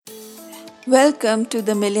Welcome to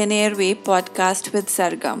the Millionaire Way podcast with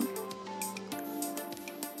Sargam,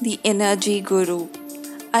 the Energy Guru.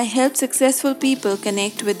 I help successful people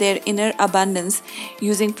connect with their inner abundance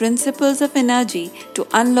using principles of energy to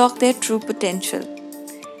unlock their true potential,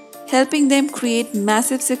 helping them create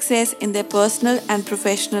massive success in their personal and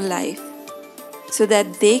professional life so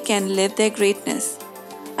that they can live their greatness.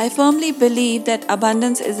 I firmly believe that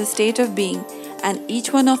abundance is a state of being, and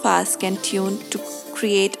each one of us can tune to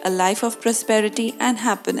create a life of prosperity and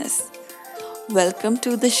happiness. Welcome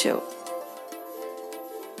to the show.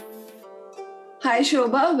 Hi,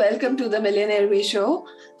 Shobha. Welcome to the Millionaire Way Show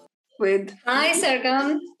with Hi,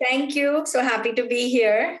 Sargam. Thank you. So happy to be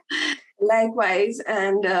here. likewise.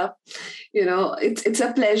 And, it's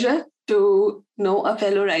a pleasure to know a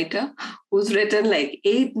fellow writer who's written like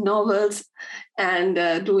 8 novels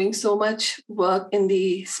and doing so much work in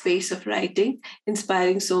the space of writing,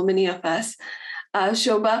 inspiring so many of us.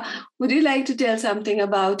 Shobha, would you like to tell something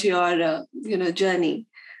about your, journey?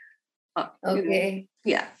 Okay.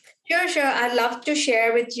 Yeah. Sure. I'd love to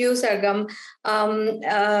share with you, Sargam.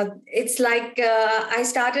 It's like I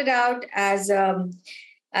started out as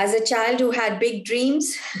a child who had big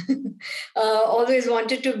dreams. Always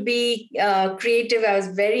wanted to be creative. I was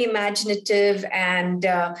very imaginative, and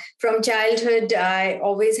from childhood, I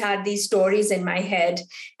always had these stories in my head.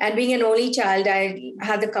 And being an only child, I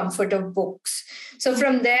had the comfort of books. So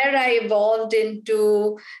from there, I evolved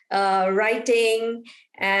into writing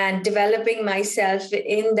and developing myself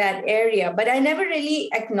in that area. But I never really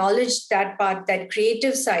acknowledged that part, that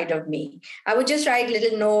creative side of me. I would just write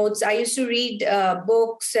little notes. I used to read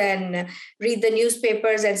books and read the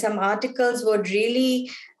newspapers, and some articles would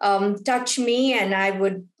really touch me, and I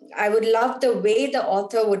would love the way the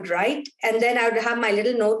author would write. And then I would have my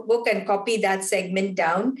little notebook and copy that segment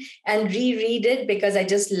down and reread it because I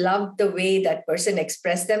just loved the way that person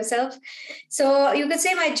expressed themselves. So you could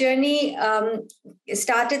say my journey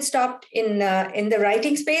stopped in the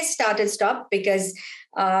writing space, stopped because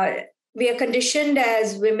we are conditioned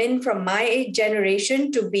as women from my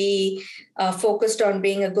generation to be focused on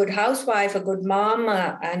being a good housewife, a good mom,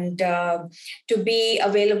 and to be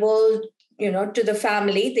available, to the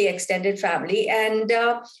family, the extended family. And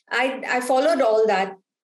I followed all that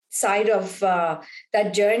side of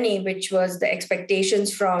that journey, which was the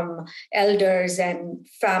expectations from elders and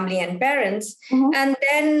family and parents. Mhm. And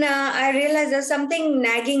then I realized there's something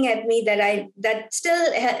nagging at me that still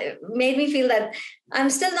made me feel that I'm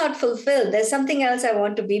still not fulfilled. There's something else I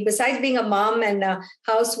want to be besides being a mom and a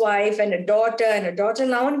housewife and a daughter and a daughter.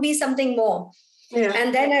 And I want to be something more. Yeah.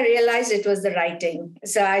 And then I realized it was the writing.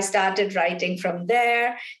 So I started writing from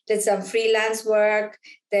there, did some freelance work,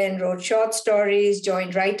 then wrote short stories,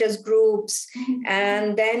 joined writers' groups,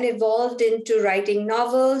 and then evolved into writing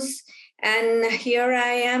novels. And here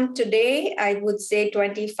I am today, I would say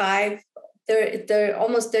 25,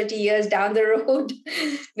 almost 30 years down the road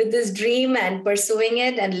with this dream and pursuing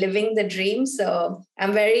it and living the dream. So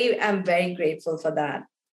I'm very grateful for that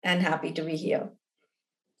and happy to be here.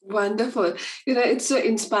 Wonderful. It's so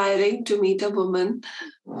inspiring to meet a woman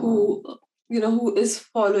who, who is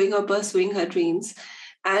following or pursuing her dreams.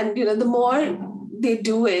 And, the more they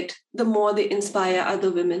do it, the more they inspire other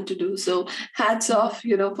women to do. So hats off,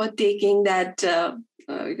 for taking that,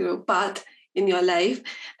 path in your life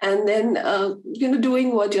and then,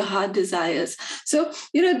 doing what your heart desires. So,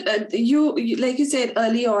 like you said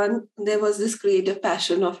early on, there was this creative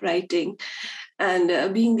passion of writing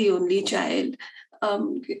and being the only child.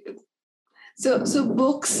 Um, so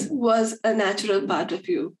books was a natural part of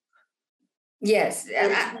you. Yes,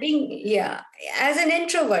 yeah, as an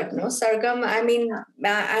introvert, no, Sargam. I mean,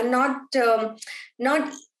 I'm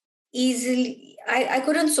not easily. I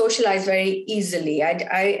couldn't socialize very easily.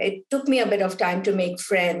 It took me a bit of time to make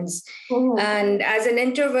friends, Mhm. and as an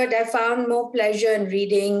introvert, I found more pleasure in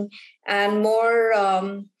reading and more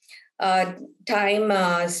uh,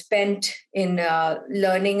 time spent in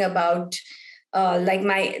learning about like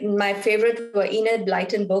my favorite were Enid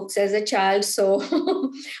Blyton books as a child. So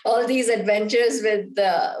all these adventures with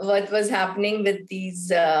what was happening with these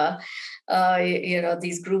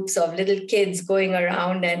these groups of little kids going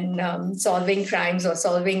around and solving crimes or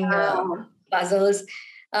solving Wow. puzzles.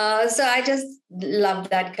 So I just love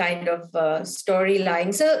that kind of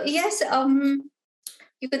storyline. So yes,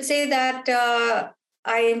 you could say that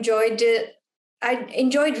I enjoyed it. I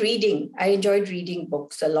enjoyed reading. I enjoyed reading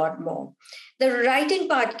books a lot more. The writing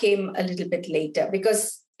part came a little bit later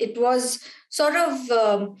because it was sort of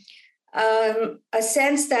a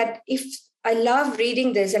sense that if I love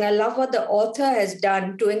reading this and I love what the author has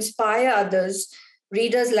done to inspire others,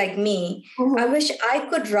 readers like me, I Mhm. wish I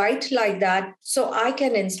could write like that so I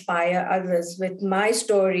can inspire others with my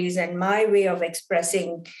stories and my way of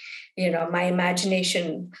expressing, my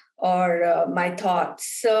imagination or my thoughts.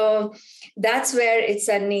 So that's where it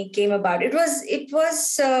suddenly came about. It was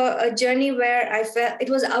a journey where I felt it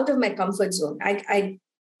was out of my comfort zone. I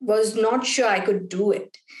was not sure I could do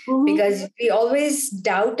it, Mhm. because we always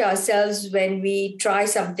doubt ourselves when we try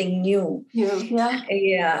something new. Yeah. Yeah.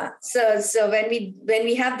 Yeah. So when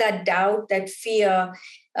we have that doubt, that fear,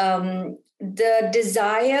 the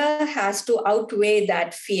desire has to outweigh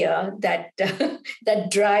that fear, that that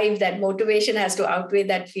drive, that motivation has to outweigh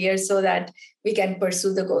that fear, so that we can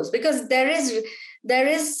pursue the goals. Because there is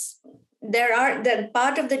there are the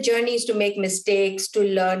part of the journey is to make mistakes, to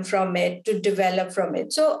learn from it, to develop from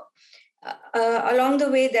it. So along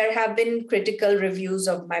the way, there have been critical reviews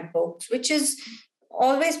of my books, which is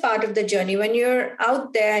always part of the journey. When you're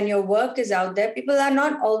out there and your work is out there, people are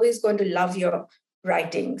not always going to love your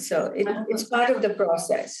writing. So it's part of the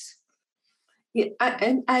process. Yeah,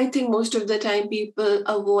 and I think most of the time people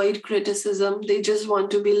avoid criticism. They just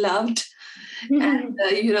want to be loved and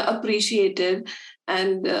appreciated.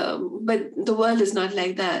 And but the world is not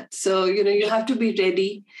like that. So you have to be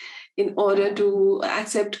ready in order to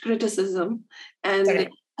accept criticism. And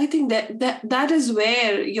Correct. I think that is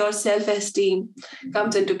where your self-esteem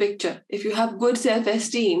comes into picture. If you have good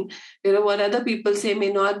self-esteem, what other people say may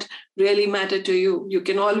not really matter to you. You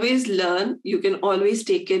can always learn. You can always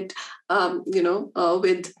take it, with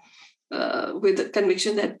the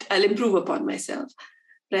conviction that I'll improve upon myself.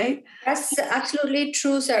 Right? That's absolutely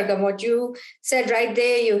true, Sargam. What you said right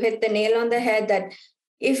there, you hit the nail on the head, that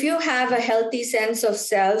if you have a healthy sense of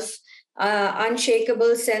self,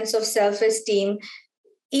 unshakable sense of self esteem,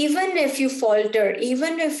 even if you falter,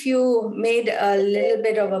 even if you made a little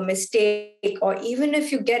bit of a mistake, or even if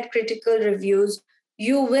you get critical reviews,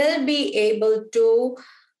 you will be able to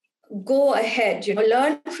go ahead,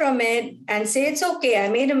 learn from it and say, it's okay, I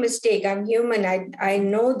made a mistake, I'm human, I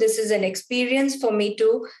know this is an experience for me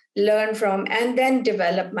to learn from, and then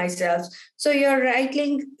develop myself. So you're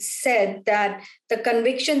rightly said that the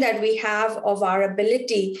conviction that we have of our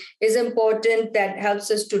ability is important, that helps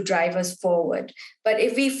us to drive us forward. But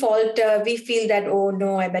if we falter, we feel that, oh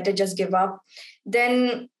no, I better just give up,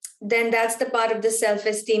 then that's the part of the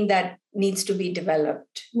self-esteem that needs to be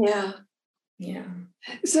developed. Yeah. Yeah.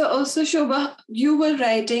 So also, Shobha, you were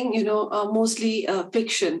writing, mostly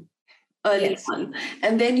fiction early Yes. on,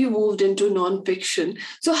 and then you moved into non-fiction.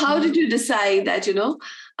 So how did you decide that,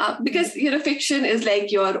 because, fiction is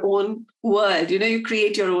like your own world, you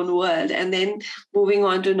create your own world, and then moving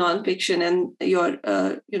on to non-fiction and your,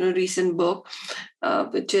 recent book,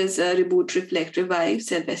 which is Reboot, Reflect, Revive,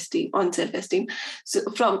 Self-Esteem, on Self-Esteem. So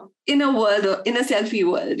from in a world, or in a selfie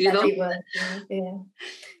world, Everyone. Yeah. Yeah.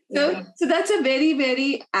 So, Yeah. so that's a very,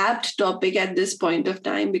 very apt topic at this point of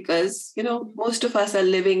time, because most of us are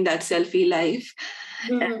living that selfie life,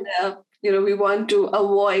 and Mhm. we want to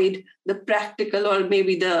avoid the practical, or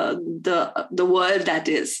maybe the world that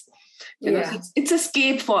is. So Yeah. it's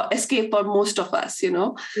escape for most of us. Yes.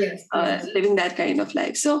 Yes. Living that kind of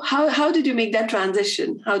life. So how did you make that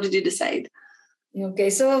transition? How did you decide? Okay.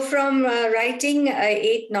 So from writing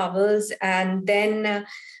 8 novels, and then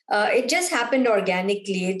it just happened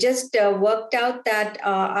organically. It just worked out that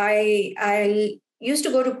I used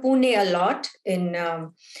to go to Pune a lot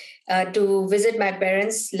to visit my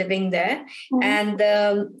parents living there. Mhm. And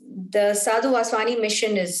the Sadhu Vaswani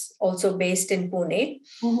mission is also based in Pune.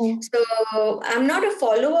 Mhm. So I'm not a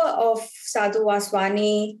follower of Sadhu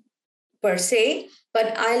Vaswani per se,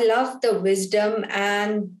 but I love the wisdom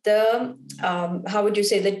and the, how would you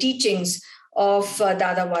say, the teachings of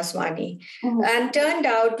Dada Vaswani. Mhm. And turned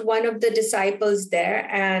out one of the disciples there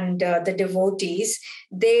and the devotees,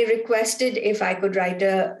 they requested if I could write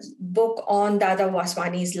a book on Dada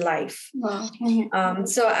Vaswani's life. Wow. Mhm.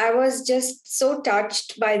 So I was just so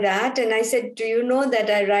touched by that. And I said, do you know that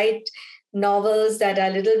I write novels that are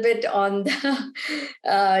a little bit on the,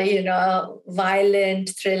 violent,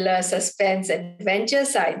 thriller, suspense, adventure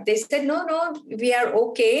side? They said, no, no, we are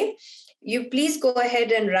okay. You please go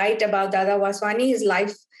ahead and write about Dada Vaswani. His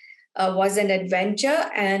life was an adventure,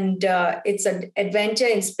 and it's an adventure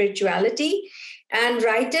in spirituality, and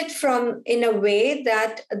write it from in a way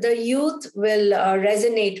that the youth will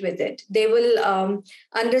resonate with it. They will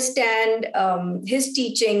understand his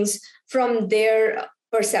teachings from their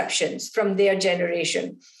perceptions, from their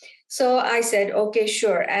generation. So I said, okay,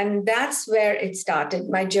 sure. And that's where it started,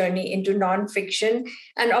 my journey into nonfiction.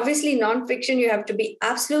 And obviously, nonfiction, you have to be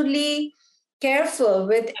absolutely careful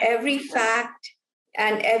with every fact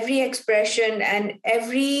and every expression and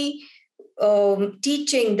every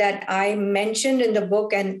teaching that I mentioned in the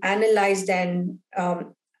book and analyzed and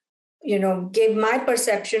gave my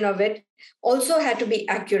perception of it also had to be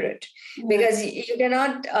accurate, because you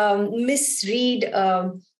cannot misread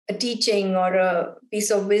a teaching or a piece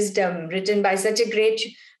of wisdom written by such a great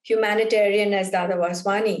humanitarian as Dada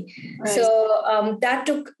Vaswani. Right. So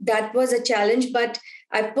that was a challenge, but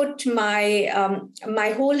I put my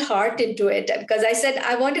whole heart into it, because I said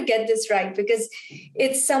I want to get this right, because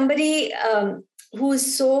it's somebody who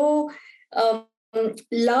is so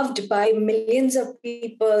loved by millions of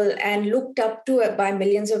people and looked up to by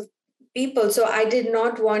millions of people. So I did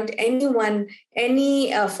not want anyone,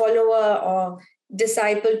 any follower or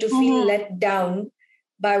disciple to feel let down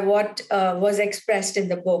by what was expressed in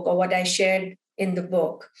the book or what I shared in the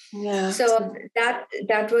book. Yeah. So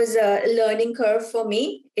that was a learning curve for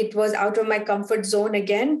me. It was out of my comfort zone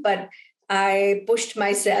again, but I pushed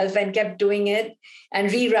myself and kept doing it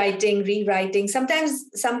and rewriting. Sometimes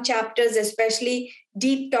some chapters, especially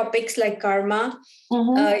deep topics like karma,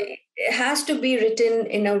 it has to be written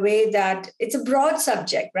in a way that it's a broad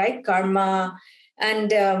subject, right? Karma.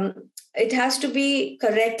 And it has to be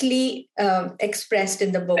correctly expressed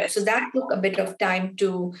in the book. So that took a bit of time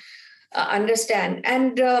to understand.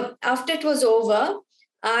 And after it was over,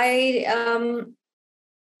 I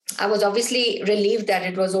was obviously relieved that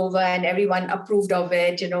it was over and everyone approved of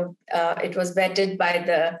it. It was vetted by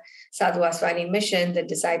the Sadhu Aswani mission, the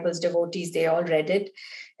disciples, devotees, they all read it.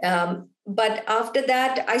 But after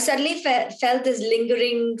that, I suddenly felt this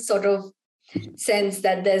lingering sort of sense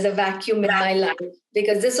that there's a vacuum in my life,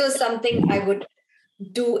 because this was something I would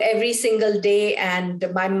do every single day, and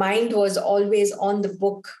my mind was always on the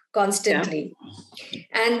book constantly.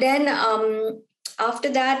 And then after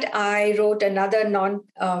that, I wrote another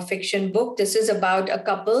non-fiction book. This is about a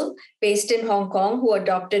couple based in Hong Kong who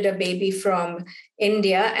adopted a baby from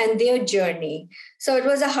India and their journey. So it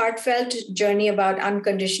was a heartfelt journey about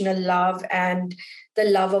unconditional love and the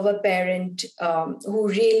love of a parent who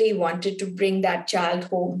really wanted to bring that child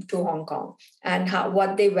home to Hong Kong, and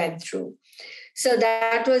what they went through. So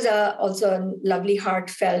that was also a lovely,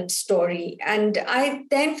 heartfelt story. And I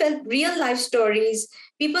then felt real life stories.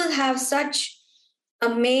 People have such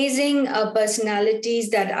amazing personalities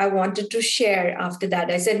that I wanted to share after that.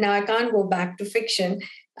 I said, now I can't go back to fiction.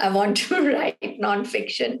 I want to write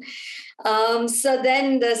nonfiction. So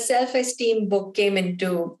then the self-esteem book came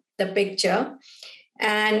into the picture.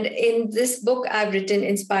 And in this book, I've written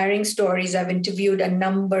inspiring stories. I've interviewed a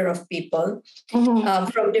number of people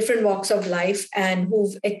from different walks of life and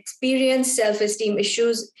who've experienced self-esteem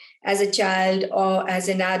issues as a child or as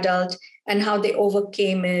an adult, and how they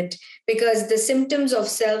overcame it. Because the symptoms of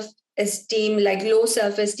self-esteem, like low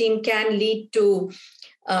self-esteem, can lead to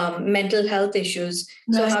mental health issues.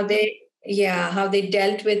 So how they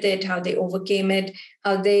dealt with it, how they overcame it,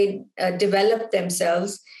 how they developed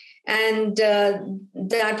themselves. And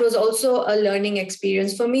that was also a learning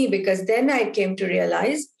experience for me, because then I came to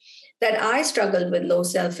realize that I struggled with low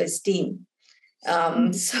self-esteem.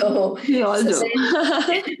 So we all do.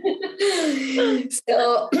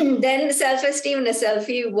 So then self-esteem in a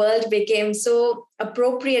selfie world became so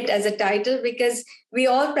appropriate as a title, because we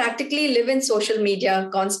all practically live in social media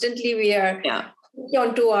constantly. We are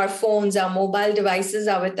onto our phones, our mobile devices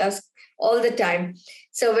are with us all the time.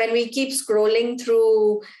 So when we keep scrolling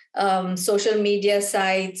through social media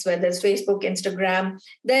sites, whether it's Facebook, Instagram,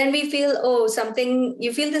 then we feel,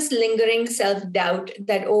 you feel this lingering self-doubt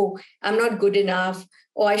that, I'm not good enough,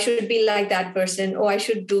 I should be like that person, I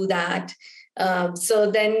should do that.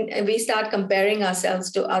 So then we start comparing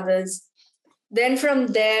ourselves to others. Then from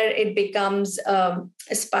there, it becomes a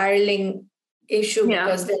spiraling issue,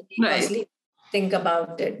 because then we constantly think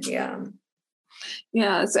about it.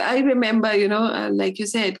 Yeah, so I remember, like you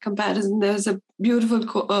said, comparison. There's a beautiful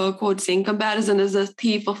quote saying, comparison is the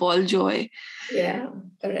thief of all joy. Yeah,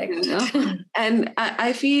 correct. And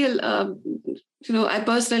I feel, I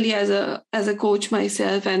personally, as a coach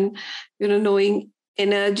myself, and, knowing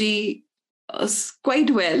energy quite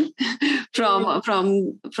well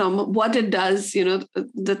from what it does,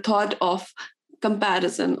 the thought of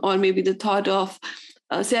comparison, or maybe the thought of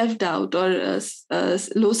self-doubt or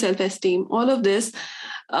low self-esteem, all of this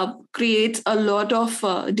creates a lot of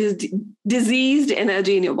diseased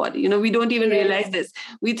energy in your body. We don't even realize this.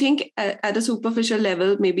 We think at a superficial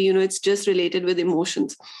level, maybe, it's just related with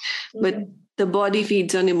emotions, but the body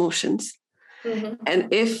feeds on emotions. And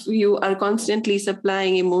if you are constantly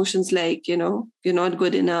supplying emotions like, you're not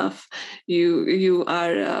good enough, you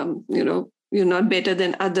are, you're not better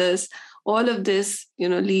than others, all of this,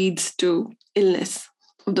 leads to illness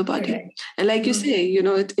of the body. Correct. And like you say,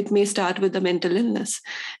 it may start with a mental illness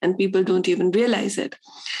and people don't even realize it.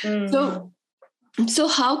 Mm. So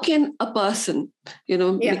how can a person,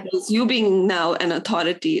 Yeah. because you being now an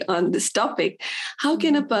authority on this topic, how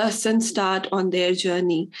can a person start on their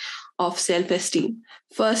journey of self-esteem?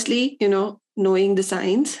 Firstly, knowing the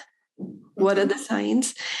signs. What are the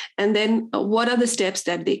signs? And then what are the steps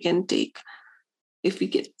that they can take? If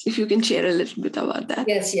you can share a little bit about that.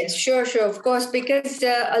 Yes, yes, sure, sure, of course, because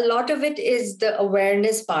a lot of it is the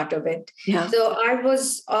awareness part of it. Yeah. So I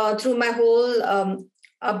was through my whole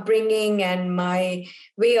upbringing and my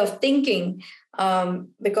way of thinking,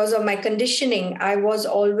 because of my conditioning, I was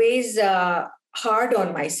always hard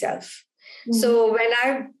on myself. So when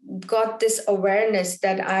I got this awareness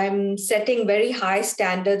that I'm setting very high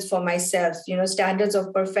standards for myself, standards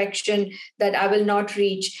of perfection that I will not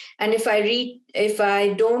reach, and if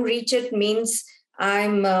I don't reach it, means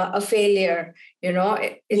I'm a failure.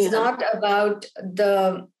 It's not about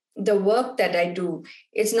the work that I do.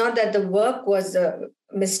 It's not that the work was a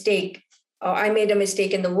mistake or I made a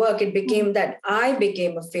mistake in the work. It became that I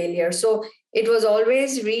became a failure. So it was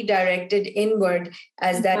always redirected inward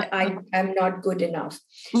as that I am not good enough.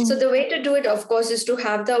 So the way to do it, of course, is to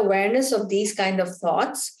have the awareness of these kind of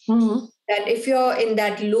thoughts. That if you're in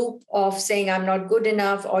that loop of saying I'm not good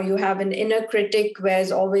enough, or you have an inner critic where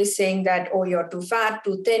is always saying that, oh, you're too fat,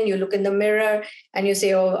 too thin, you look in the mirror and you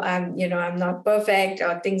say, oh, I'm not perfect,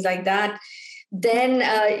 or things like that, then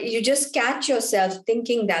you just catch yourself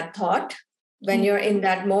thinking that thought when you're in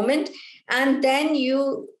that moment, and then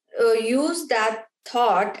you use that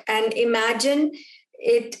thought and imagine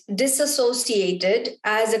it disassociated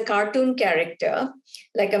as a cartoon character,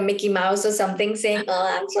 like a Mickey Mouse or something, saying,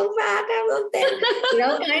 oh, I'm so fat, I'm so thin,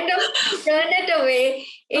 kind of turn it away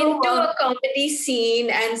into a comedy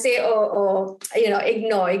scene and say,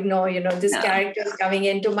 ignore, this character is coming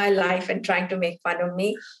into my life and trying to make fun of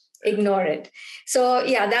me. Ignore it. So,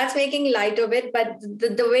 yeah, that's making light of it. But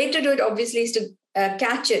the way to do it, obviously, is to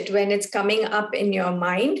catch it when it's coming up in your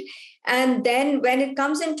mind. And then when it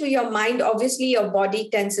comes into your mind, obviously your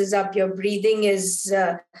body tenses up, your breathing is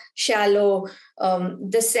shallow,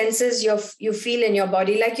 the senses you feel in your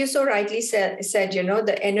body, like you so rightly said,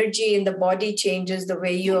 the energy in the body changes the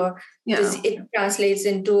way it translates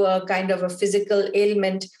into a kind of a physical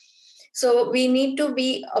ailment. So we need to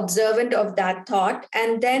be observant of that thought,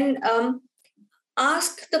 and then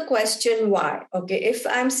ask the question why. Okay, if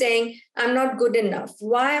I'm saying I'm not good enough,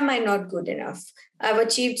 why am I not good enough? I've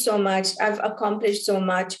achieved so much, I've accomplished so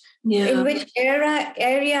much. In which area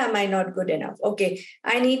am I not good enough? Okay,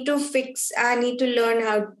 I need to learn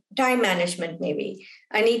how time management, maybe.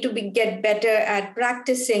 I need to get better at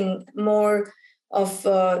practicing more of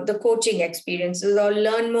the coaching experiences, or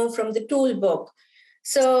learn more from the tool book.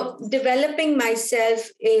 So developing myself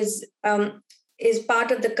is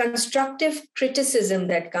part of the constructive criticism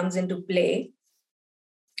that comes into play.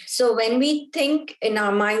 So when we think in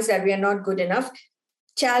our minds that we are not good enough,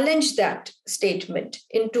 challenge that statement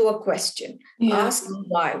into a question. Ask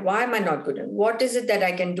why. Why am I not good enough? What is it that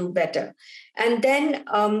I can do better? And then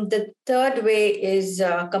the third way is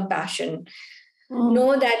compassion.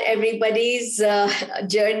 Know that everybody's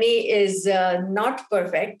journey is not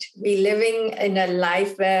perfect. We're living in a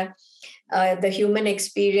life where the human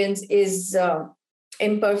experience is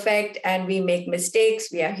imperfect, and we make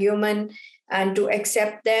mistakes. We are human, and to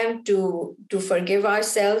accept them, to forgive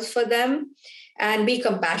ourselves for them, and be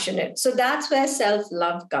compassionate. So that's where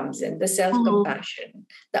self-love comes in, the self-compassion,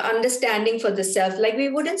 the understanding for the self. Like we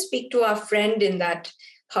wouldn't speak to our friend in that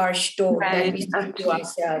harsh tone that we speak to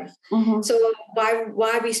ourselves. So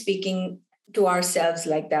why are we speaking to ourselves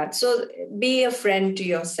like that? So be a friend to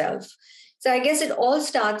yourself. So I guess it all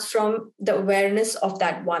starts from the awareness of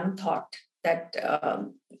that one thought that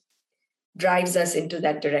drives us into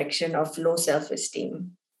that direction of low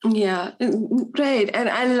self-esteem. Yeah, right. And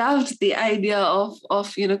I loved the idea of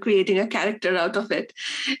creating a character out of it,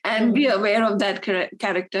 and be aware of that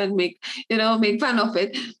character and make fun of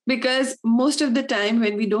it, because most of the time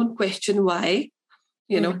when we don't question why,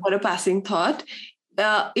 for a passing thought,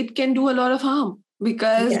 it can do a lot of harm,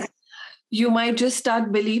 because you might just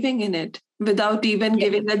start believing in it without even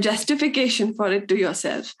giving a justification for it to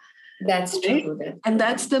yourself. That's true. And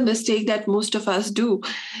that's the mistake that most of us do.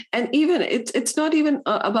 And even it's not even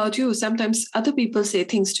about you. Sometimes other people say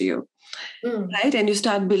things to you, right? And you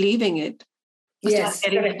start believing it. You start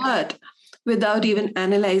getting hurt without even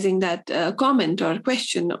analyzing that comment or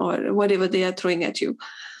question or whatever they are throwing at you.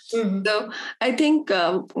 So I think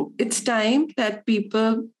it's time that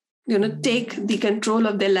people, take the control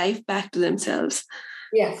of their life back to themselves.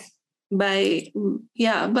 Yes. by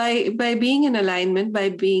being in alignment, by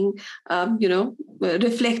being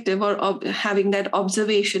reflective, or having that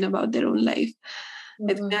observation about their own life.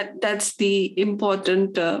 I think Mhm. that's the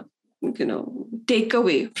important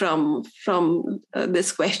takeaway from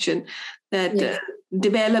this question, that Yes.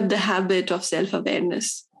 develop the habit of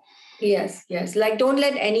self-awareness. Yes, yes. Like, don't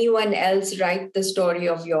let anyone else write the story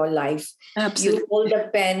of your life. You hold Absolutely. the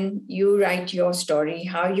pen, you write your story,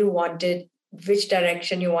 how you want it, which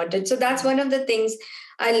direction you want it. So that's one of the things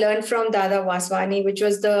I learned from Dada Vaswani, which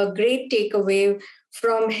was the great takeaway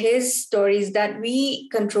from his stories, that we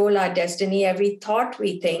control our destiny. Every thought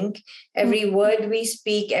we think, every word we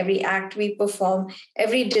speak, every act we perform,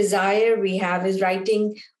 every desire we have is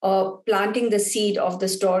writing or planting the seed of the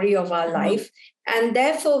story of our Mhm. life, and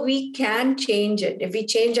therefore we can change it. If we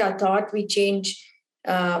change our thought, we change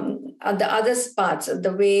the other parts of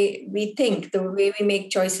the way we think, the way we make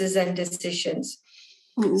choices and decisions.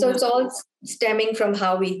 So Mhm. it's all stemming from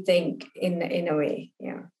how we think in a way.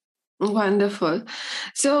 Yeah. Wonderful.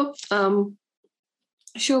 So,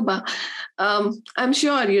 Shobha, I'm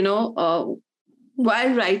sure, while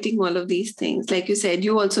writing all of these things, like you said,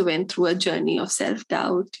 you also went through a journey of self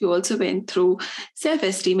doubt. You also went through self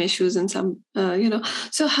esteem issues and some,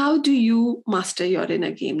 So, how do you master your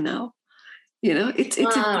inner game now? It's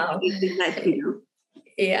Wow. amazing, I feel.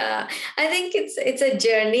 Yeah, I think it's a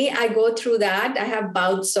journey. I go through that. I have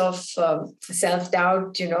bouts of self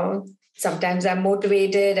doubt. Sometimes I'm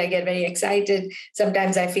motivated. I get very excited.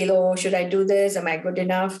 Sometimes I feel, oh, should I do this? Am I good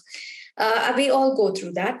enough? We all go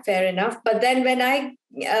through that. Fair enough. But then when I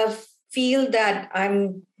feel that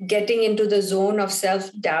I'm getting into the zone of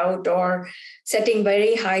self doubt or setting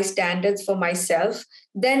very high standards for myself,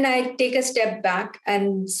 then I take a step back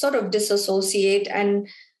and sort of disassociate and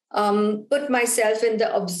put myself in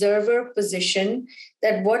the observer position,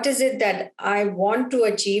 that what is it that I want to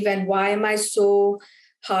achieve and why am I so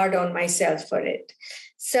hard on myself for it.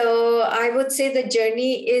 So I would say the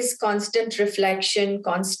journey is constant reflection,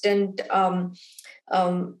 constant um,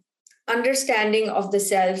 understanding of the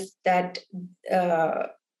self, that uh,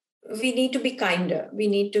 we need to be kinder, we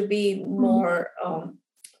need to be Mhm. more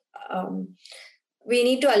um, we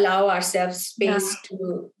need to allow ourselves Yeah. space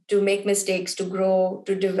to make mistakes, to grow,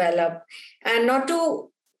 to develop, and not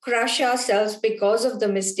to crush ourselves because of the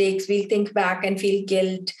mistakes. We think back and feel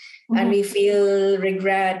guilt, and Mhm. we feel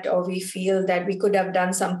regret, or we feel that we could have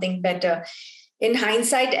done something better. In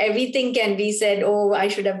hindsight, everything can be said, oh, I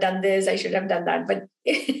should have done this, I should have done that, but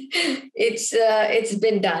it's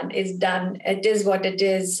been done, it's done, it is what it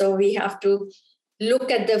is. So we have to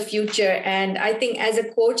look at the future. And I think as a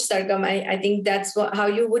coach, Sargam, I think that's how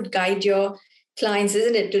you would guide your clients,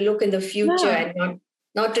 isn't it? To look in the future Yeah. and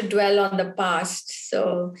not to dwell on the past.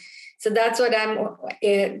 So that's what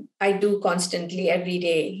I do constantly every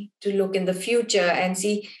day, to look in the future and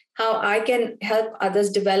see how I can help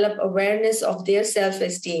others develop awareness of their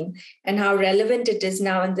self-esteem, and how relevant it is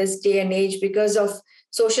now in this day and age because of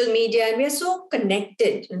social media. And we are so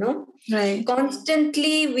connected, Right.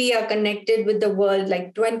 constantly we are connected with the world,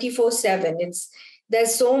 like 24/7.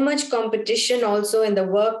 There's so much competition also in the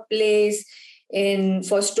workplace, in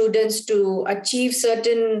for students to achieve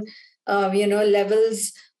certain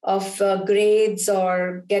levels of grades,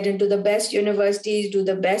 or get into the best universities, do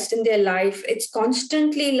the best in their life. It's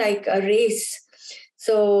constantly like a race.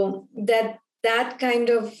 So that kind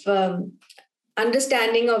of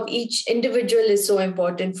understanding of each individual is so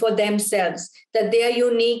important for themselves, that they are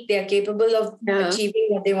unique, they are capable of Yeah. achieving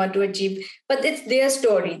what they want to achieve, but it's their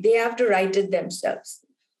story, they have to write it themselves.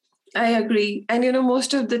 I agree. And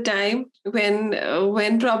most of the time,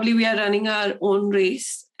 when probably we are running our own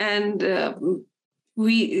race, and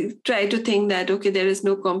we try to think that, okay, there is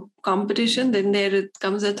no competition, then there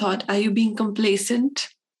comes a thought: are you being complacent?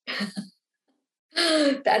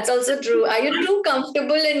 That's also true. Are you too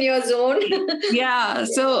comfortable in your zone? Yeah.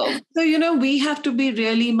 So we have to be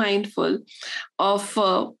really mindful of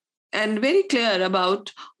and very clear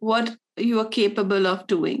about what you are capable of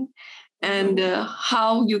doing, and Mhm.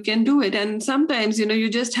 how you can do it. And sometimes you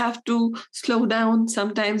just have to slow down,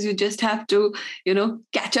 sometimes you just have to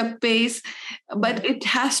catch up pace, but Mhm. it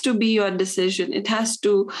has to be your decision. It has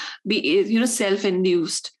to be self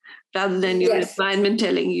induced, rather than your Yes. environment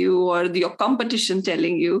telling you, or your competition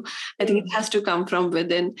telling you. I think it Mhm. has to come from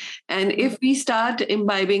within. And Mhm. if we start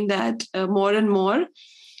imbibing that more and more,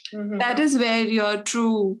 Mhm. that is where your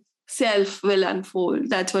true self will unfold.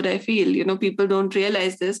 That's what I feel. People don't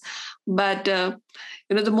realize this, but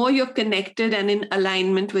the more you're connected and in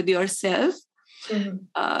alignment with yourself,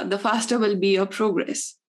 Mhm. the faster will be your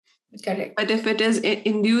progress. Correct. But if it is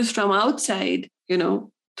induced from outside,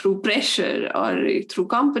 through pressure or through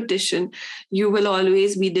competition, you will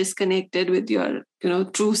always be disconnected with your,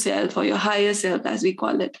 true self or your higher self, as we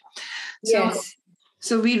call it. So, Yes.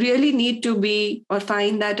 so we really need to be or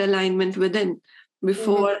find that alignment within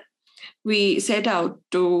before we set out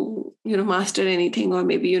to, master anything, or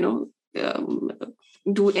maybe, um,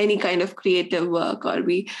 do any kind of creative work, or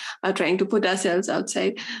we are trying to put ourselves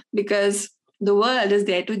outside, because the world is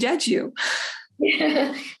there to judge you.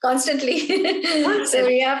 Constantly. So Constant.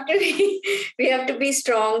 we have to be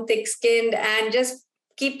strong, thick skinned, and just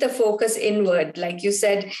keep the focus inward. Like you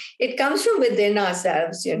said, it comes from within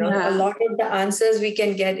ourselves. A Yeah, lot of the answers we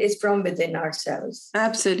can get is from within ourselves.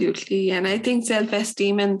 absolutely. And I think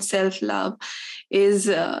self-esteem and self-love is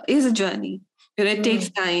a journey. It takes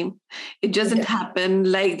Mm. time. It It doesn't does.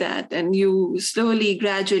 happen like that, and you slowly,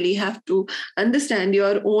 gradually have to understand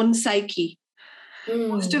your own psyche.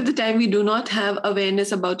 Most of Mm. the time we do not have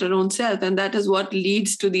awareness about our own self, and that is what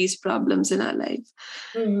leads to these problems in our life.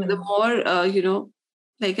 The Mm. more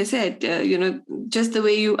like I said, just the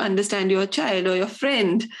way you understand your child or your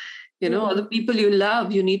friend, or the Mm. people you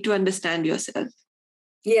love, you need to understand yourself.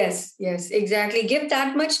 Yes, yes, exactly. Give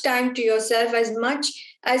that much time to yourself as much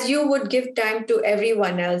as you would give time to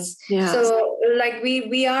everyone else. Yeah, So, like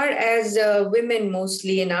we are as women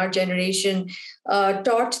mostly in our generation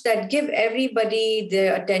taught that give everybody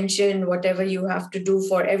the attention, whatever you have to do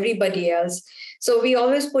for everybody else. So we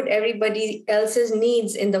always put everybody else's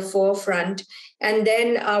needs in the forefront, and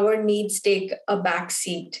then our needs take a back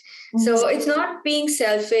seat. mm, So it's not being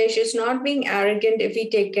selfish, it's not being arrogant if we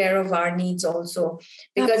take care of our needs also,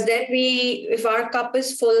 because then if our cup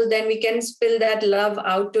is full, then we can spill that love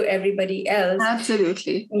out to everybody else.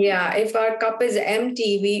 absolutely. Yeah, if our cup is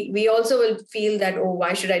empty, we also will feel that, oh,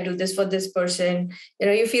 why should I do this for this person?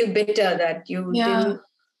 You feel bitter that you Yeah, didn't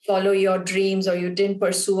follow your dreams, or you didn't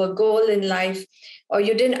pursue a goal in life, or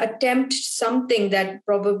you didn't attempt something that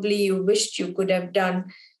probably you wished you could have done.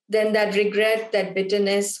 Then that regret, that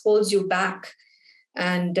bitterness holds you back,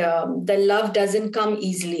 and the love doesn't come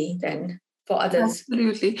easily then for others.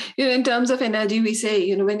 absolutely. In terms of energy, we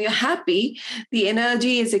say, when you're happy, the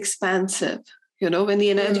energy is expansive. When the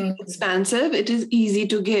energy is Mm. expansive, it is easy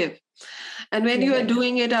to give. And when you are Yes.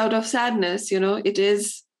 doing it out of sadness, it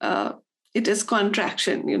is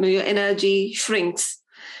contraction. Your energy shrinks.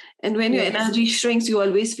 And when your Yes. energy shrinks, you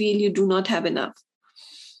always feel you do not have enough.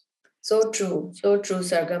 So true,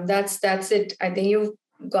 Sargam. That's it. I think you've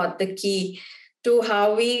got the key to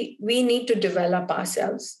how we need to develop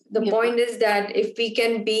ourselves. The Yeah. point is that if we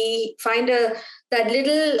can find that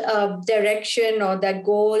little direction, or that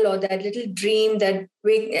goal, or that little dream that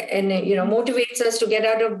we and motivates us to get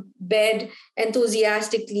out of bed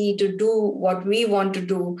enthusiastically to do what we want to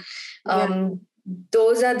do. Yeah.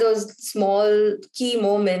 Those are those small key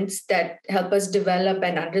moments that help us develop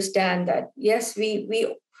and understand that yes, we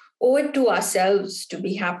owe it to ourselves to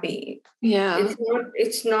be happy. Yeah.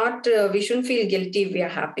 It's not we shouldn't feel guilty if we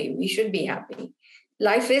are happy. We should be happy.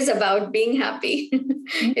 Life is about being happy.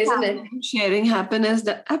 Isn't it? Sharing happiness,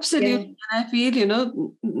 the Yeah. absolute. I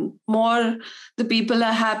feel, more the people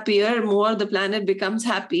are happier, more the planet becomes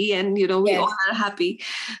happy, and we all Yes. are happy.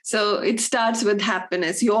 So it starts with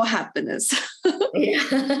happiness, your happiness.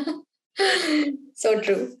 Yeah. So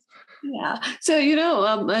true. Yeah. So,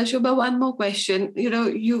 Shobha, one more question.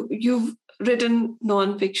 You've written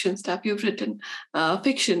non-fiction stuff. You've written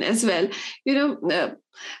fiction as well.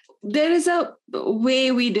 There is a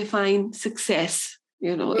way we define success.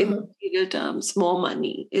 In Mhm. material terms, more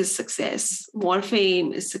money is success, more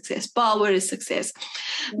fame is success, power is success.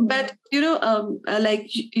 But Mhm. like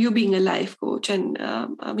you being a life coach, and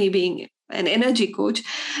me being an energy coach,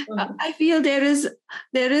 Mhm. I feel there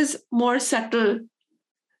is more subtle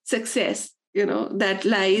success that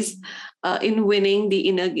lies in winning the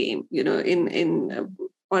inner game, in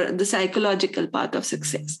or the psychological part of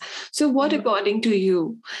success. So what, Mhm. according to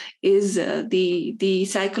you, is the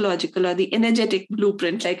psychological or the energetic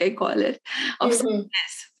blueprint, like I call it, of Mhm.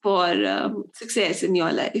 success for success in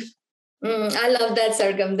your life? I love that,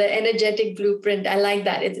 Sargam. The energetic blueprint. I like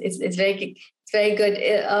that. It's very good.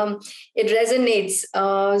 It resonates.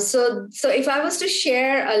 So if I was to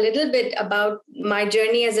share a little bit about my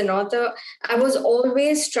journey as an author, I was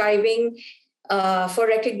always striving for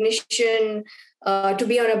recognition, to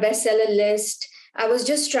be on a bestseller list. I was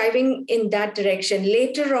just striving in that direction.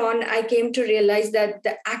 Later on, I came to realize that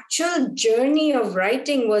the actual journey of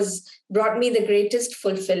writing was brought me the greatest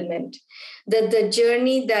fulfillment. The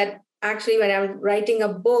journey that actually when I'm writing a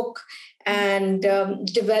book and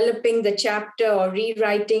developing the chapter or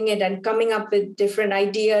rewriting it and coming up with different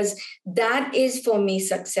ideas, that is for me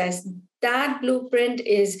success. that blueprint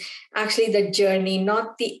is actually the journey,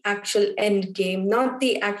 not the actual end game, not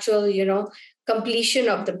the actual, completion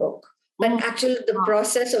of the book, but Mm. actually the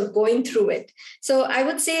process of going through it. So I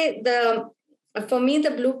would say for me,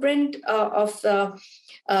 the blueprint of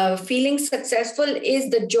feeling successful is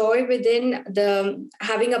the joy within the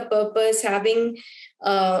having a purpose, having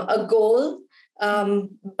a goal,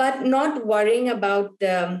 but not worrying about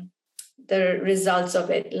the results of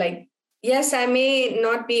it. Like, yes, I may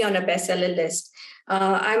not be on a bestseller list.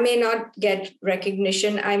 I may not get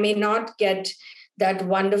recognition. I may not get that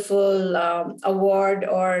wonderful award,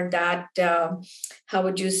 or that, how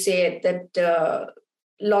would you say it, that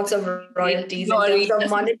lots of royalties in terms Glory. of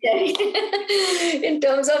monetary, in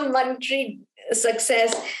terms of monetary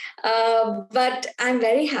success. But I'm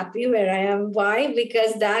very happy where I am. Why?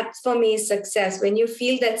 Because that for me is success. When you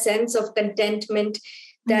feel that sense of contentment,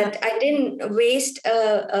 Yeah. that I didn't waste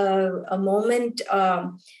a moment.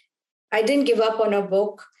 I didn't give up on a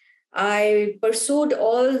book. I pursued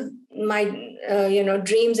all my,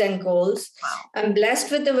 dreams and goals. Wow. I'm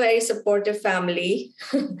blessed with a very supportive family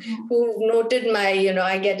who noted my,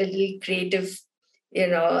 I get a little creative, you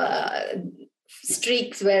know, uh,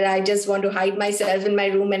 streaks where I just want to hide myself in my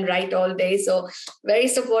room and write all day. So very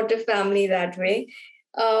supportive family that way.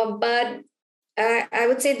 But I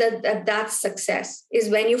would say that that's success, is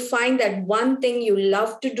when you find that one thing you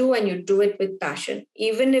love to do and you do it with passion,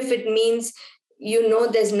 even if it means,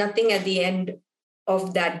 there's nothing at the end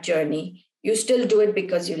of that journey. You still do it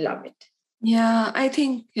because you love it. Yeah, I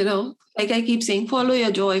think, like I keep saying, follow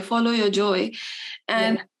your joy, follow your joy.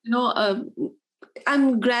 And, Yeah.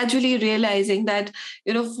 I'm gradually realizing that,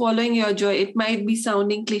 following your joy, it might be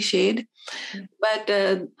sounding cliched, but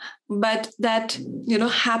that,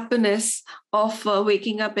 happiness of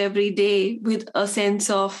waking up every day with a sense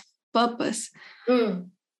of purpose Mm.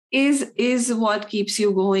 is what keeps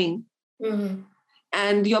you going. Mm-hmm.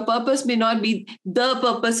 And your purpose may not be the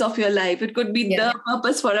purpose of your life. It could be the Yeah.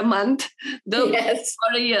 purpose for a month, the purpose Yes.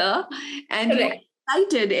 for a year. And you're Correct.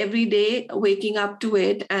 excited every day waking up to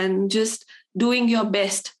it and just doing your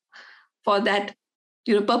best for that,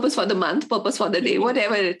 purpose for the month, purpose for the day,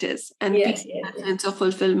 whatever it is, and feel Yes. Yes. that Yes. sense of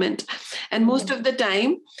fulfillment. And most Mhm. of the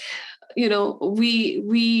time,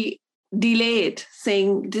 we delay it,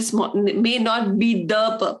 saying this may not be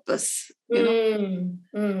the purpose, Mm.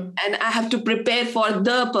 Mm. and I have to prepare for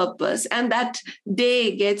the purpose, and that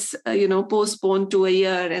day gets postponed to a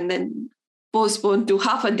year, and then postponed to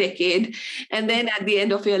half a decade, and then at the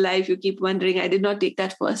end of your life you keep wondering, I did not take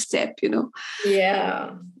that first step.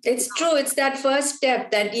 Yeah, it's true. It's that first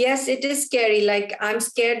step that, yes, it is scary. Like, I'm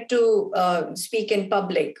scared to speak in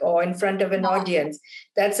public or in front of an audience.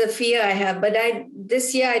 That's a fear I have. But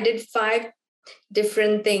this year I did 5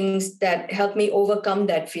 different things that helped me overcome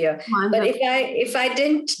that fear. But Wonderful. if I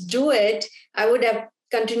didn't do it, I would have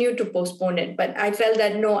continued to postpone it. But I felt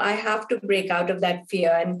that, no, I have to break out of that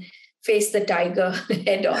fear and face the tiger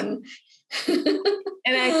head on.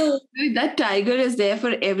 And I that tiger is there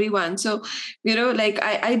for everyone. So, like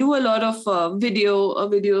I do a lot of video,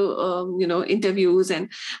 interviews,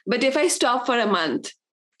 but if I stop for a month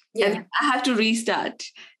and Yeah. I have to restart,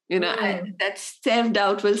 Mm. that self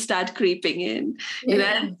doubt will start creeping in.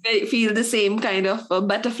 Yeah. I feel the same kind of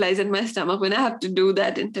butterflies in my stomach when I have to do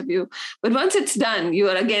that interview. But once it's done, you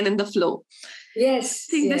are again in the flow. I Yes.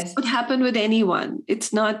 think this Yes. could happen with anyone.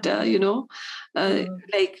 It's not, Mm.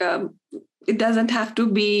 like it doesn't have to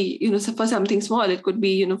be, for something small. It could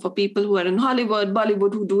be, for people who are in Hollywood,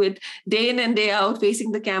 Bollywood, who do it day in and day out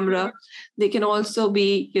facing the camera. They can also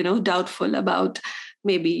be, doubtful about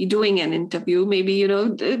maybe doing an interview, maybe,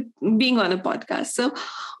 being on a podcast. So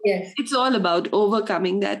Yes. it's all about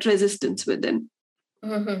overcoming that resistance within.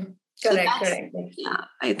 Mm-hmm. So Correct. that's, Correct. yeah,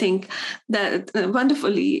 I think that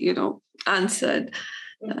wonderfully, answered,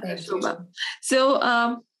 Thank Shobha. you.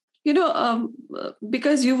 So,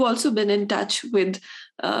 because you've also been in touch with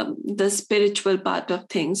the spiritual part of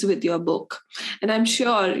things with your book, and I'm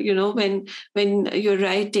sure when you're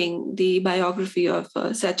writing the biography of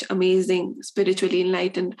such amazing spiritually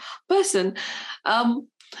enlightened person, um,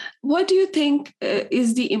 what do you think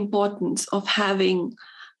is the importance of having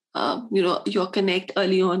your connect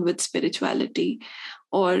early on with spirituality,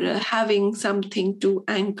 or having something to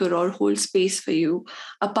anchor or hold space for you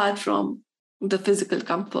apart from the physical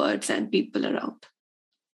comforts and people around?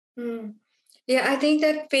 Mm. Yeah, I think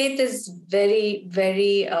that faith is very,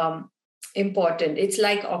 very important. It's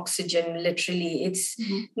like oxygen, literally. It's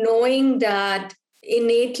Mhm. knowing that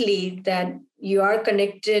innately that you are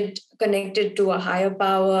connected to a higher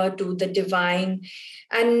power, to the divine,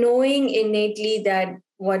 and knowing innately that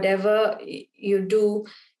whatever you do,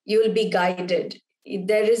 you'll be guided.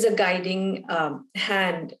 there is a guiding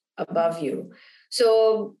hand above you.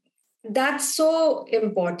 So that's so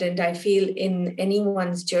important, I feel, in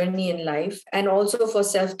anyone's journey in life, and also for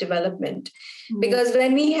self-development. Because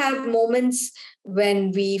when we have moments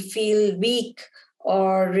when we feel weak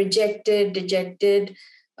or rejected, dejected,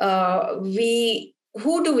 we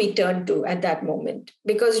who do we turn to at that moment?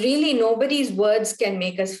 Because really nobody's words can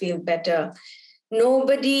make us feel better.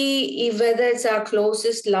 Nobody, whether it's our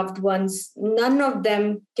closest loved ones, none of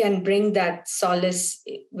them can bring that solace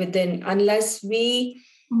within unless we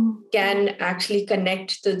can actually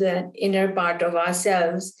connect to the inner part of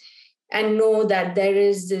ourselves and know that there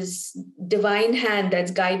is this divine hand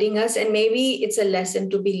that's guiding us. And maybe it's a lesson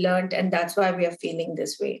to be learned, and that's why we are feeling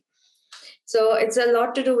this way. So it's a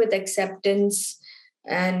lot to do with acceptance,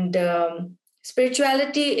 and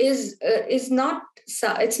spirituality is not,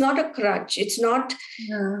 it's not a crutch. It's not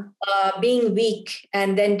being weak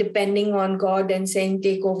and then depending on God and saying,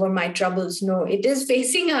 take over my troubles. No, it is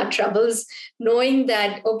facing our troubles, knowing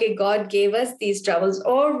that, okay, God gave us these troubles,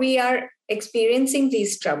 or we are experiencing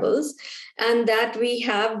these troubles, and that we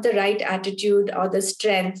have the right attitude or the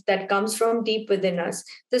strength that comes from deep within us.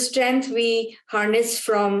 The strength we harness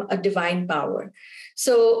from a divine power.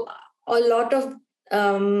 So a lot of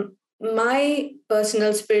my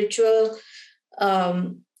personal spiritual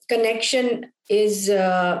connection is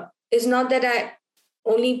not that I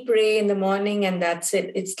only pray in the morning and that's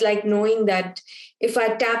it. It's like knowing that if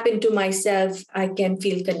I tap into myself, I can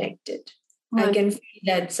feel connected. Right. I can feel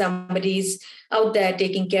that somebody's out there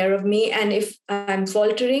taking care of me. And if I'm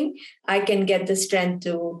faltering, I can get the strength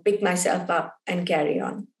to pick myself up and carry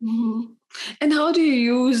on. Mm-hmm. And how do you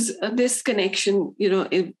use this connection,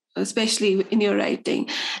 especially in your writing,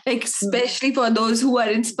 like especially for those who are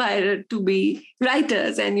inspired to be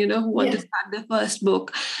writers and, who want to start their first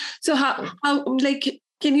book? So how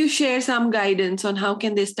can you share some guidance on how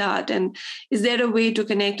can they start, and is there a way to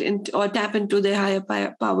connect or tap into their higher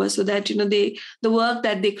power so that the work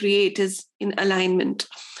that they create is in alignment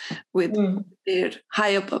with their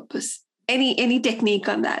higher purpose? Any technique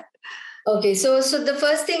on that? Okay, so the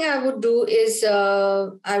first thing I would do is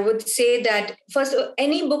I would say that first,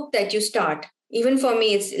 any book that you start, even for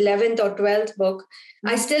me, it's 11th or 12th book,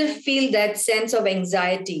 I still feel that sense of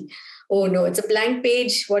anxiety. Oh no, it's a blank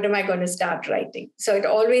page. What am I going to start writing? So it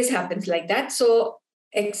always happens like that. So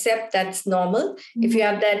accept that's normal. If you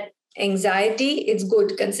have that anxiety, it's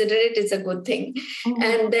good. Consider it's a good thing.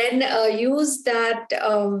 And then use that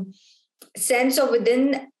sense of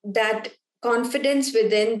within, that confidence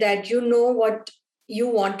within, that you know what you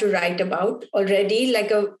want to write about already.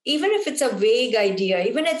 Even if it's a vague idea,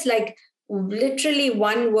 even it's like literally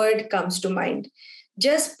one word comes to mind,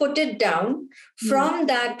 just put it down. From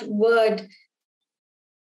that word,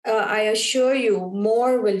 I assure you,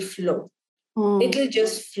 more will flow. It will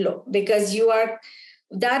just flow, because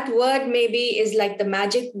that word maybe is like the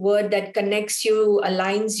magic word that connects you,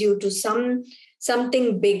 aligns you to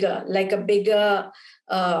something bigger, like a bigger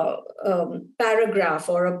paragraph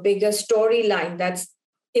or a bigger storyline that's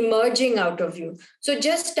emerging out of you. So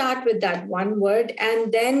just start with that one word,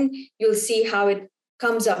 and then you'll see how it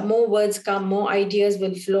comes up. More words come, more ideas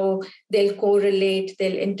will flow, they'll correlate,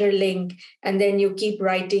 they'll interlink, and then you keep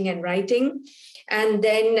writing and writing. And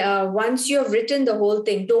then once you have written the whole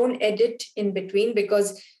thing, don't edit in between,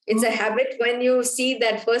 because it's a habit when you see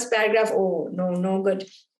that first paragraph, oh, no good,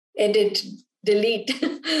 edit, delete.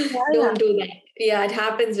 Don't do that. Yeah, it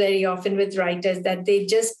happens very often with writers that they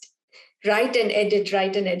just write and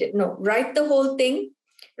edit. No, write the whole thing,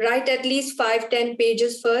 write at least 5-10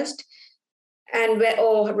 pages first, and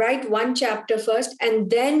write one chapter first, and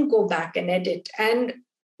then go back and edit. And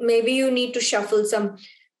maybe you need to shuffle some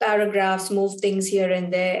paragraphs, move things here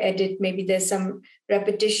and there, edit. Maybe there's some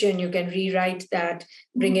repetition, you can rewrite that,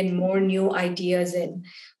 bring in more new ideas in.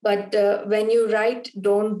 But when you write,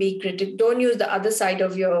 don't be critical. Don't use the other side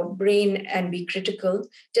of your brain and be critical.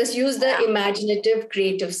 Just use the imaginative,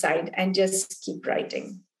 creative side and just keep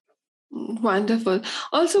writing. Wonderful.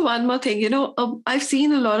 Also, one more thing, I've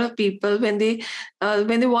seen a lot of people when they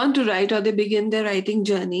want to write or they begin their writing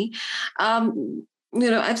journey.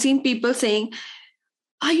 I've seen people saying,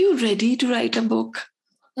 "Are you ready to write a book?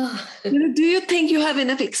 Do you think you have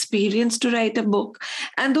enough experience to write a book?"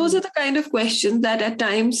 And those are the kind of questions that at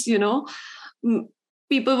times,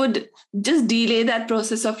 people would just delay that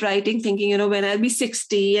process of writing, thinking, when I'll be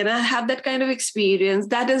 60 and I have that kind of experience,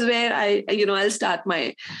 that is where I'll start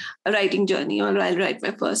my writing journey, or I'll write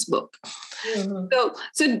my first book.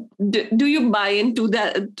 So do you buy into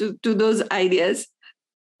that, to those ideas?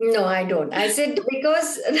 No, I don't. I said,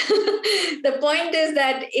 because the point is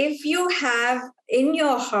that if you have in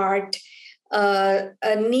your heart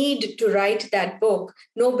a need to write that book,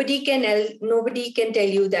 nobody can tell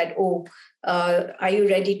you that, oh, are you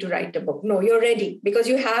ready to write a book? No, you're ready because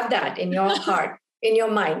you have that in your heart, in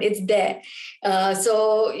your mind. It's there.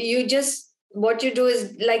 So you just, what you do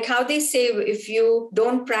is like how they say, if you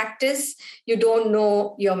don't practice, you don't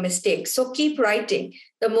know your mistakes. So keep writing.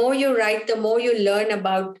 The more you write, the more you learn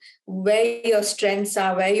about where your strengths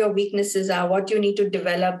are, where your weaknesses are, what you need to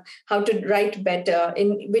develop, how to write better,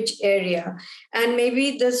 in which area. And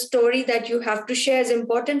maybe the story that you have to share is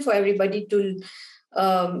important for everybody to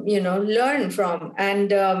learn from. And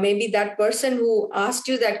maybe that person who asked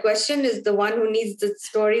you that question is the one who needs the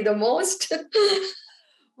story the most.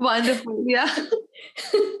 Wonderful. Yeah.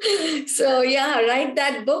 So yeah, write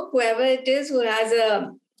that book. Whoever it is who has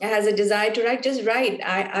a desire to write, just write.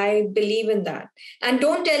 I believe in that. And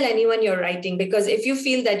don't tell anyone you're writing, because if you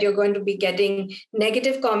feel that you're going to be getting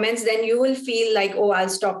negative comments, then you will feel like, oh, I'll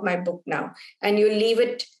stop my book now, and you leave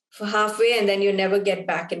it for halfway and then you never get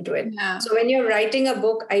back into it. Yeah. So when you're writing a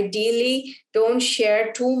book, ideally don't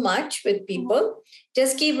share too much with people.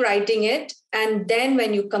 Just keep writing it, and then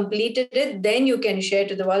when you completed it, then you can share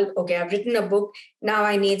to the world, okay, I've written a book, now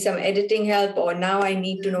I need some editing help, or now I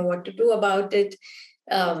need to know what to do about it.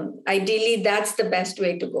 Ideally that's the best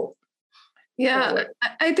way to go. Yeah,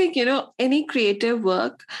 I think, any creative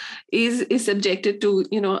work is subjected to,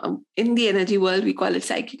 in the energy world, we call it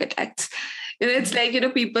psychic attacks. It's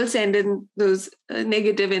like, people send in those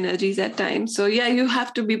negative energies at times. So yeah, you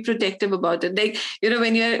have to be protective about it. Like,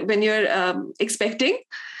 when you're expecting,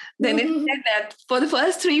 then it's like that for the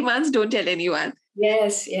first 3 months, don't tell anyone.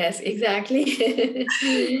 Yes, exactly. So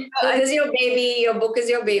this is your baby, your book is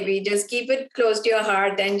your baby. Just keep it close to your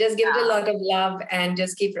heart and just give it a lot of love and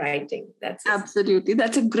just keep writing. That's it. Absolutely.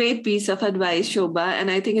 That's a great piece of advice, Shobha.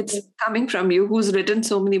 And I think it's coming from you, who's written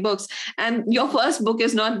so many books. And your first book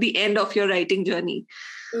is not the end of your writing journey.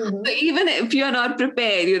 So even if you're not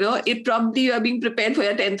prepared, it probably you are being prepared for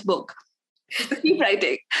your 10th book. So keep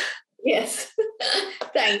writing. Yes.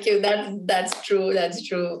 Thank you. That's true. That's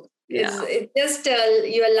true. Yeah. It's just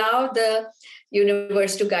you allow the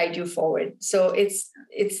universe to guide you forward. So it's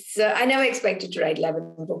I never expected to write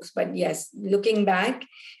 11 books, but yes, looking back,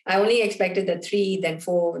 I only expected the 3, then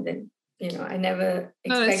 4, then I never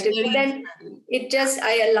expected. But then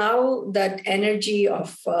I allow that energy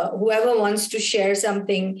of whoever wants to share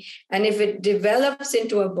something, and if it develops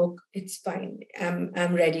into a book, it's fine.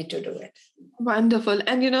 I'm ready to do it. Wonderful.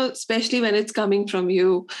 And especially when it's coming from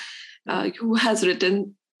you, who has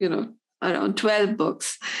written around 12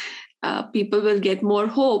 books, people will get more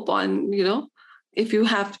hope on, if you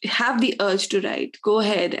have the urge to write, go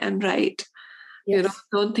ahead and write. Yes.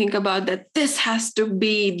 Don't think about that. This has to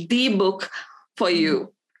be the book for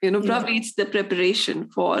you. Probably it's the preparation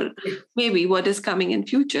for maybe what is coming in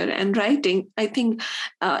future. And writing, I think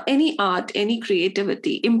any art, any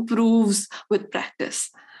creativity improves with practice.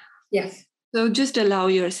 Yes. So just allow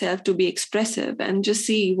yourself to be expressive and just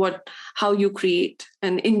see how you create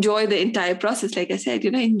and enjoy the entire process. Like I said,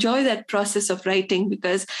 enjoy that process of writing,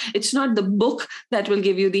 because it's not the book that will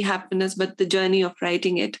give you the happiness, but the journey of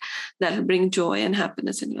writing it that will bring joy and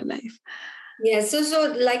happiness in your life. Yeah.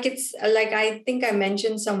 So like it's like I think I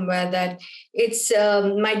mentioned somewhere that it's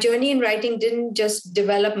my journey in writing didn't just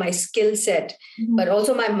develop my skill set, but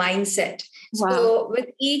also my mindset. Wow. So with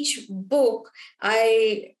each book,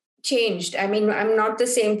 I changed. I mean, I'm not the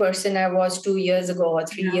same person I was 2 years ago or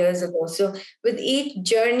 3 years ago. So with each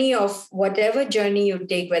journey of whatever journey you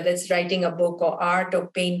take, whether it's writing a book or art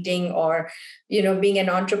or painting or, being an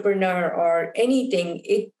entrepreneur or anything,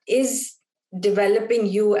 it is developing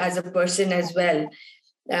you as a person as well.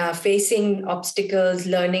 Facing obstacles,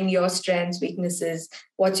 learning your strengths, weaknesses,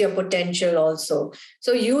 what's your potential also.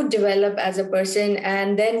 So you develop as a person,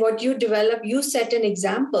 and then what you develop, you set an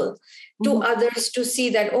example to others to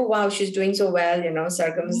see that, oh, wow, she's doing so well,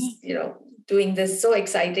 Sargam's, doing this, so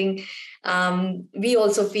exciting. We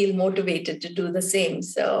also feel motivated to do the same.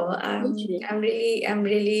 So I'm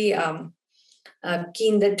really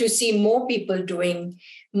keen to see more people doing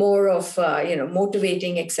more of,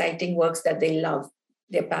 motivating, exciting works that they love,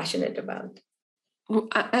 they're passionate about.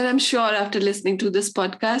 And I'm sure after listening to this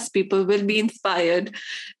podcast, people will be inspired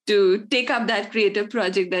to take up that creative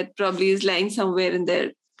project that probably is lying somewhere in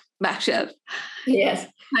their back shelf. Yes.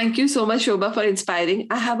 Thank you so much, Shobha, for inspiring.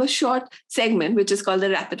 I have a short segment, which is called the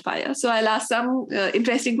rapid fire. So I'll ask some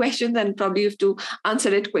interesting questions and probably you have to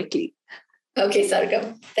answer it quickly. Okay,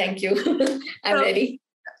 Sargam. Thank you. I'm ready.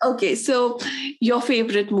 Okay, so your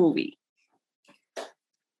favorite movie?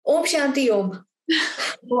 Om Shanti Om.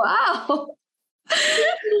 Wow.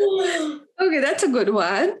 Okay, that's a good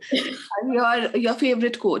one. Your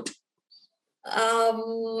favorite quote?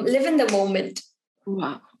 Live in the moment.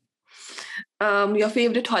 Wow. Your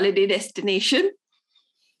favorite holiday destination?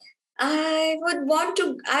 I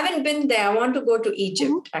haven't been there. I want to go to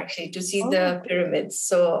Egypt actually to see the pyramids.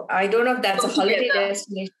 So I don't know if that's a holiday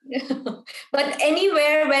destination, but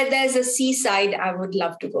anywhere where there's a seaside, I would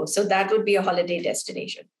love to go. So that would be a holiday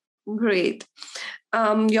destination. Great.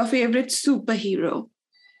 Your favorite superhero?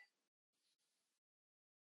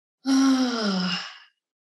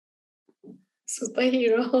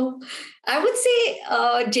 Superhero. I would say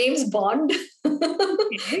James Bond.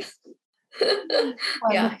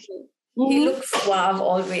 Yeah, he looks suave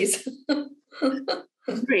always.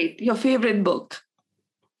 Great. Your favorite book?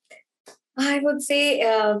 I would say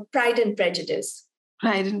Pride and Prejudice.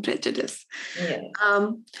 Pride and Prejudice. Yeah.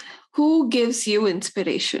 Who gives you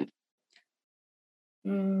inspiration?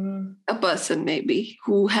 A person maybe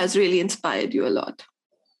who has really inspired you a lot.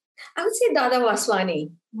 I would say Dada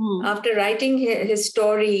Vaswani. After writing his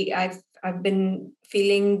story, I've been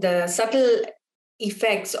feeling the subtle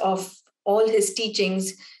effects of all his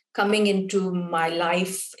teachings coming into my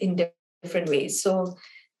life in different ways. So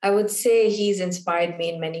I would say he's inspired me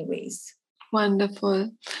in many ways.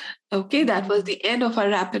 Wonderful. Okay, that was the end of our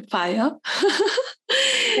rapid fire.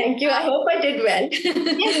 Thank you. I hope I did well.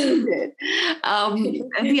 Yes, you did.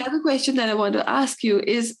 And the other question that I want to ask you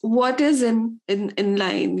is, what is in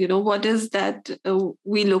line? What is that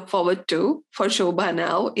we look forward to for Shobha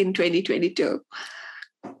now in 2022?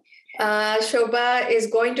 Shobha is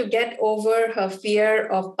going to get over her fear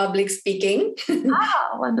of public speaking.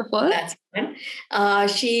 Wonderful. That's fun.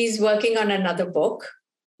 She's working on another book.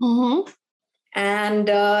 And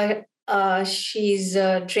she's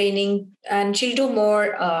training, and she'll do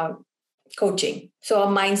more coaching. So a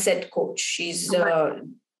mindset coach. She's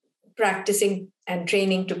practicing and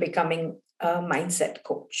training to becoming a mindset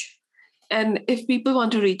coach. And if people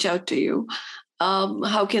want to reach out to you,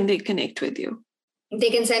 how can they connect with you? They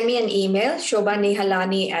can send me an email,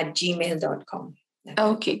 shobhanihalani@gmail.com.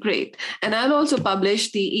 Okay, great. And I'll also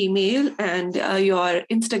publish the email and your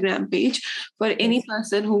Instagram page for any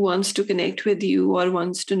person who wants to connect with you or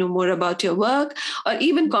wants to know more about your work, or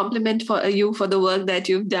even compliment you for the work that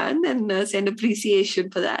you've done and send appreciation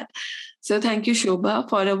for that. So thank you, Shobha,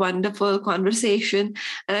 for a wonderful conversation.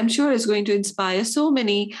 And I'm sure it's going to inspire so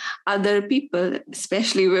many other people,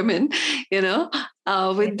 especially women,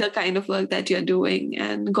 with the kind of work that you're doing.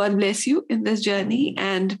 And God bless you in this journey.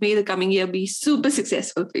 And may the coming year be super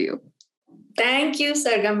successful for you. Thank you,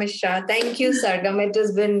 Sargam Mishra. Thank you, Sargam. It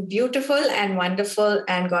has been beautiful and wonderful.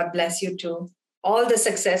 And God bless you too. All the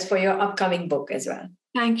success for your upcoming book as well.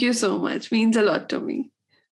 Thank you so much. Means a lot to me.